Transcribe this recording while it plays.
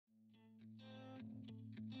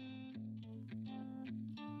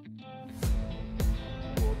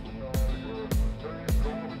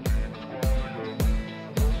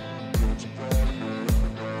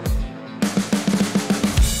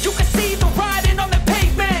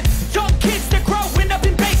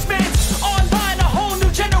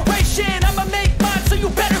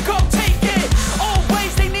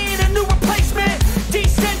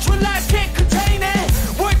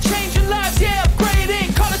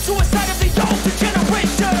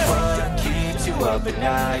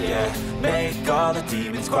night, yeah. Make all the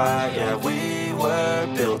demons quiet, yeah. We were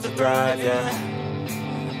built to thrive, yeah.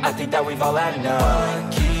 I think that we've all had enough.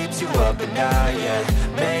 What keeps you up at night, yeah.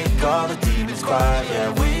 Make all the demons quiet, yeah.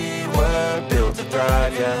 We were built to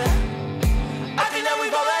thrive, yeah. I think that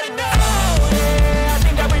we've all had enough. Yeah, I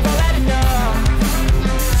think that we've all had enough.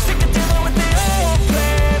 Sick of dealing with the old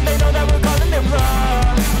plan. They know that we're calling it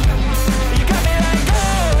wrong. You got me like,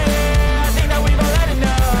 oh yeah, I think that we've all had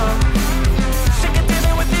enough. Sick of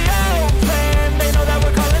dealing with the old plan. They know that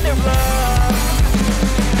we're calling it wrong.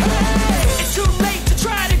 Hey, it's too late to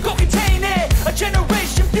try to go contain it. A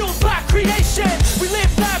generation fueled by creation. We live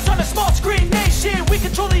lives on a small screen nation. We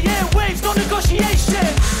control the airwaves, no negotiation.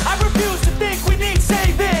 I refuse to think we need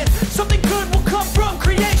saving. Something good will come from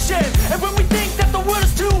creation. And when we think that the world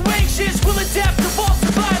is too anxious, we'll adapt, evolve,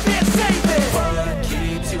 survive, and save it. What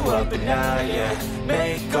keeps you up at night, yeah.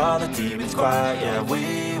 Make all the demons quiet, yeah.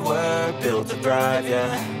 We were built to thrive,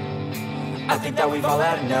 yeah. I think that we've all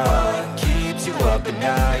had enough. What keeps you up at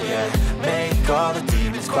night, yeah. Make all the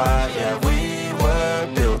demons quiet, yeah. We were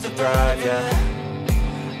built to thrive, yeah.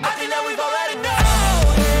 I think that we've all had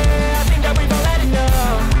enough. Yeah, I think that we've all had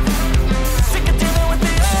enough. Sick of dealing with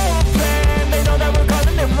the old plan. They know that we're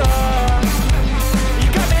calling it wrong. You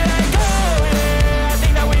got me like, oh yeah, I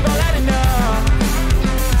think that we've all had enough.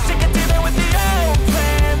 Sick of dealing with the old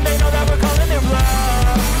plan. They know that we're calling it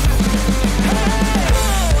wrong. Hey,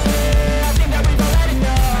 oh yeah, I think that we've all had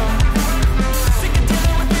enough. Sick of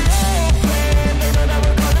dealing with the old plan. They know that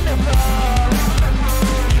we're calling it wrong.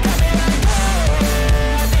 You got me like, oh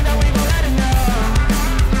yeah, I think that we've all had enough.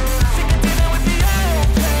 Sick of dealing with the old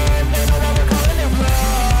plan. They know that we're calling it wrong.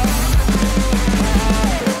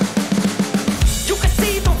 You can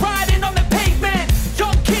see the writing on the pavement.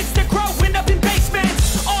 Young kids, they're growing up in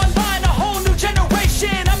basements. Online, a whole new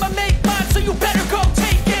generation. I'ma make mine, so you better go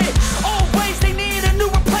take it. Always, they need a new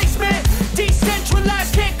replacement.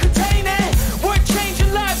 Decentralized, can't contain it. We're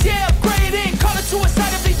changing lives, yeah, upgrading. Call it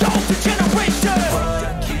suicide of the older generation.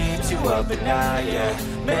 What keeps you up at night, yeah.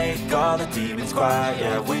 Make all the demons quiet,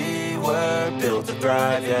 yeah. We were built to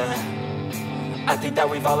thrive, yeah. I think that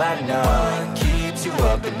we've all had enough. What keeps you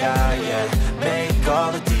up at night, yeah. Make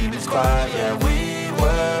all the demons quiet, yeah. We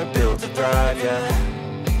were built to thrive, yeah.